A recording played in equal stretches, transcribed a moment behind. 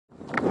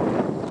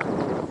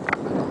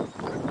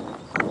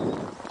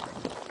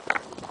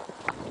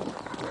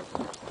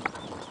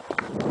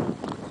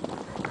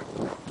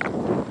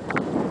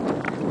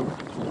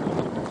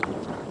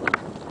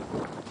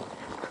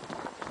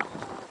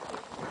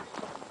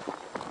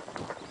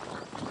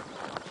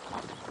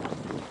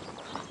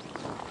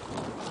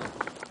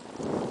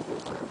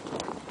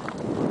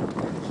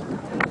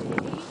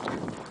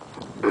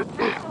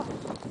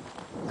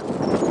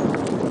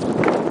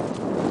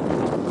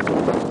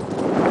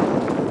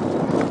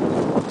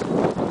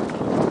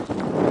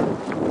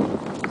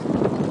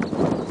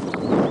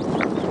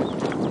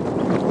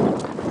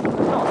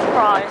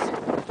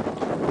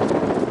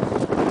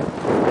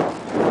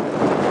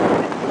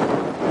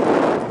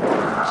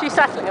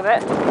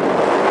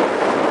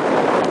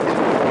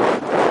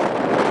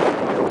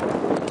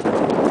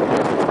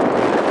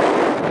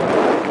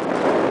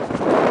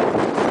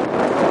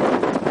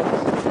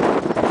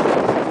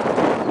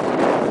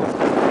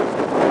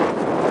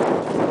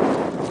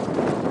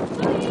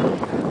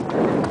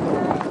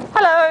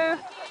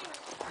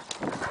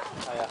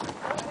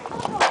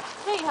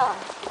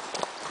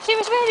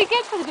really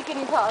good for the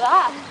beginning part of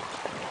that.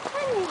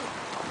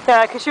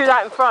 Yeah, because she was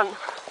out in front.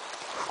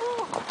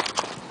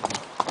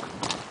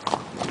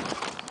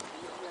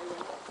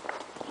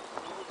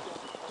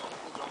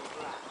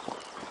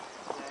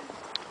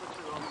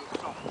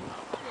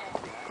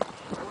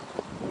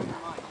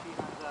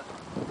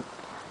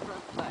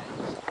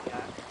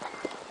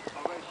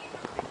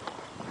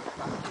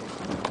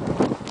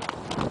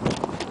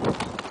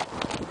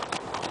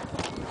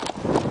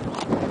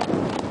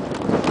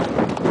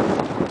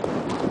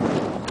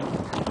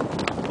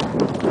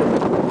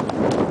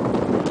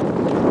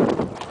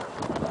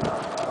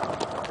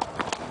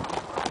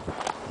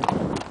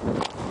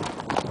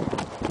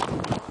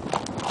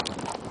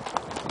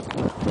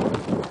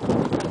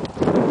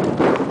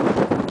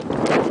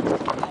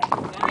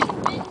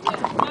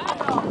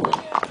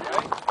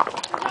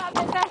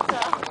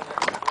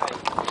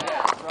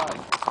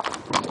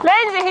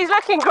 He's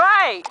looking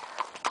great.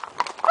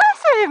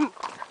 Bless him.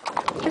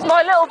 He's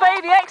my little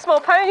baby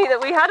Exmoor pony that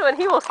we had when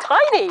he was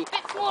tiny. A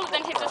bit smaller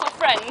than his little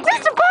friend.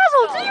 Mr.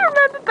 Basil, do you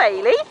remember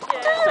Bailey?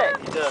 Yeah.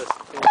 He does.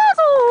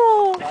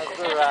 Basil!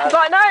 He's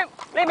like, no,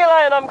 leave me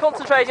alone, I'm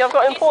concentrating, I've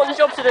got an important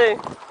job to do.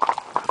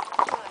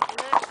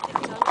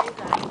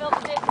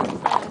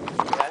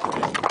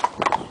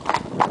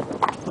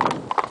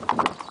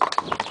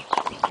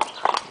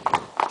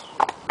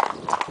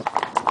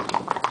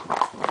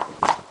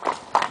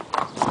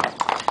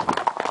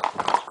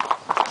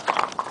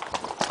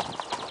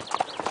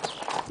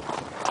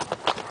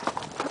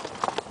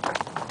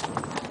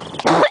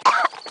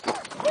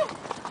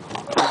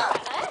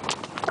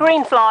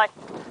 Green fly.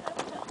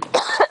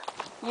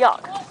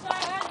 Yuck.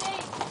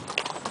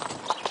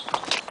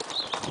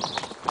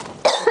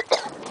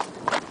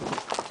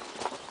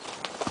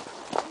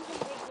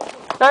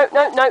 No,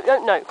 no, no,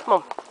 no, no, come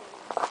on.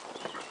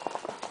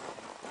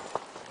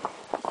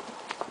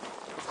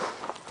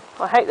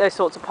 I hate those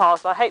sorts of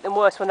paths. I hate them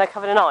worse when they're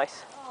covered in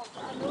ice. Oh,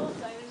 and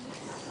also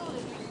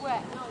solidly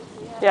wet and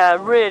icy, Yeah,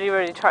 really,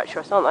 really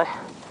treacherous, aren't they?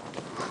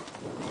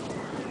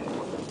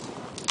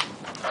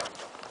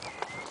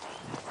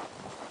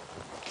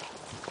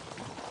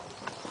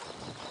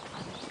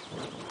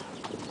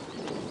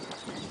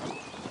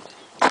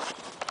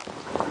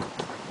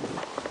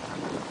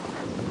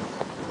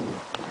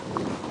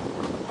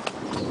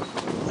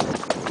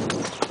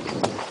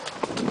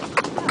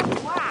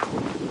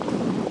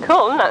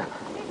 Cool, isn't it?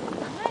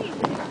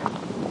 Amazing.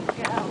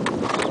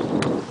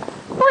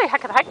 Holy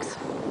heck of the hex.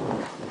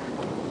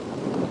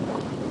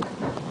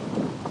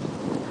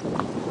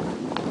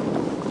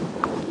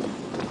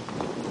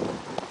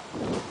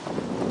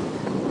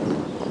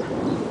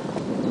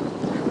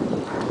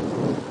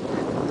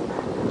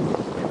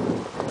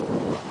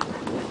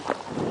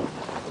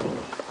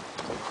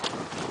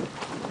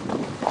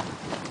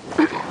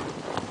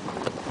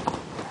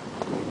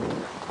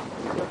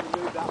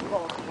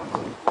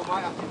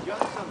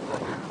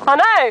 I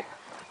know!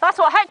 That's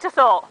what Hector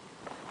thought.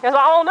 He was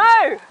like, oh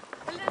no!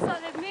 It looks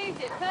like they've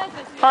moved it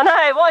purposely. I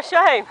know, what a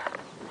shame.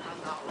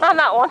 And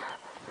that one.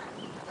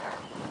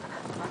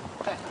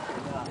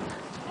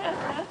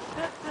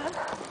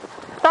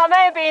 That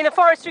may have been the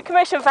Forestry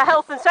Commission for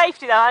Health and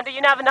Safety though, Andy, you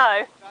never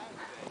know.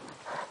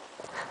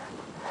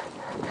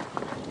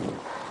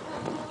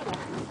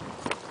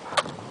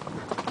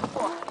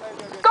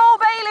 Go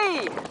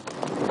Bailey!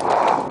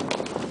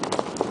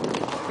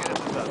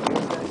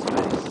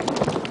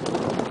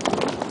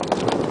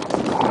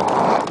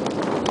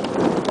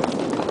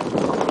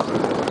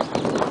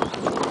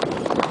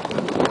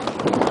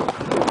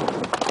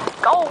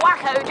 Go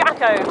Wacko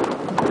Jacko!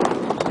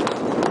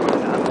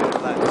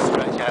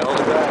 Stretch out all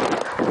day.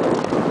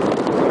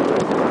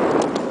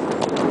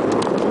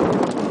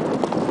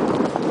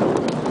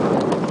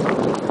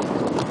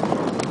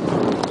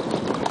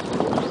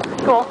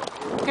 Go on.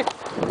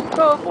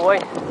 Good boy.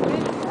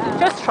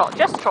 Just trot,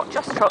 just trot,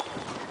 just trot.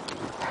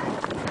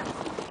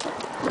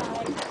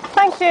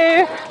 Thank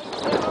you.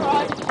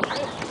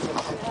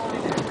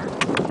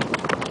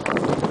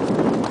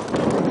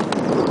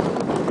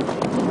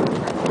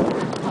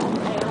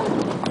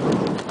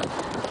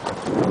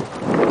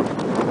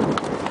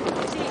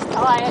 She's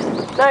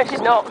tired. No,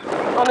 she's not.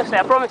 Honestly,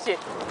 I promise you.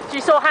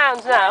 She saw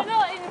hounds now. No,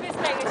 not in this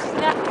leg that she's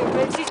napping,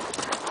 but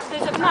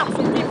there's a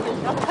massive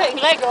difference of putting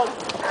leg on.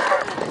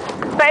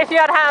 But if you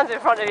had hounds in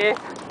front of you,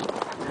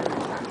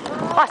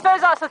 I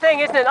suppose that's the thing,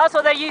 isn't it? That's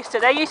what they're used to.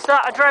 They're used to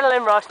that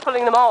adrenaline rush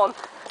pulling them on.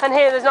 And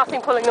here there's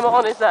nothing pulling them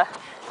on, is there?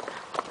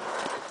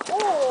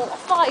 Oh,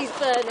 thigh's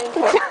burning. Do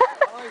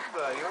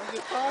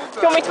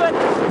you want me to...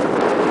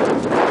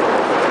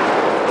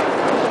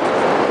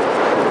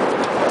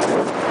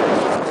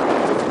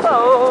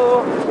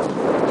 Oh.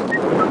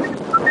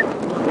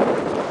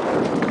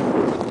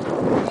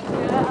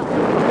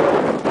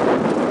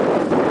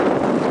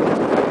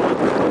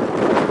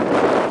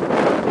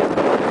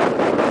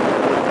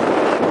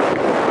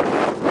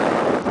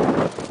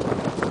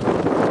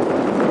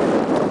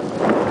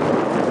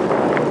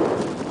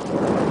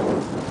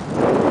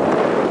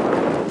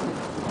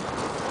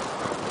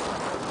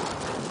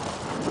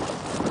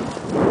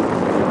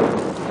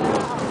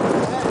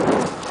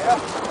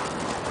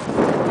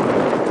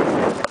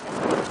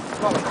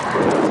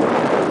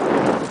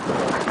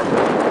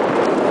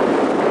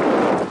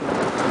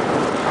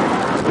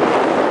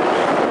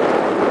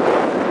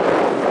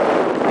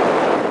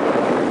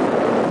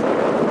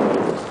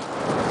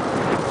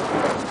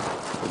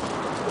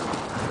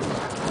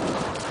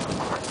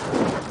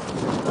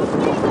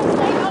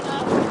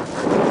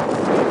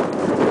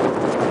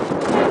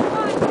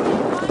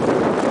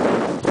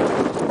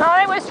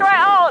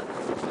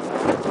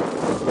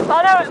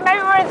 Oh no,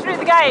 maybe we're in through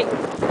the gate.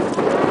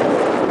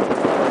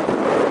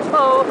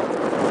 Oh.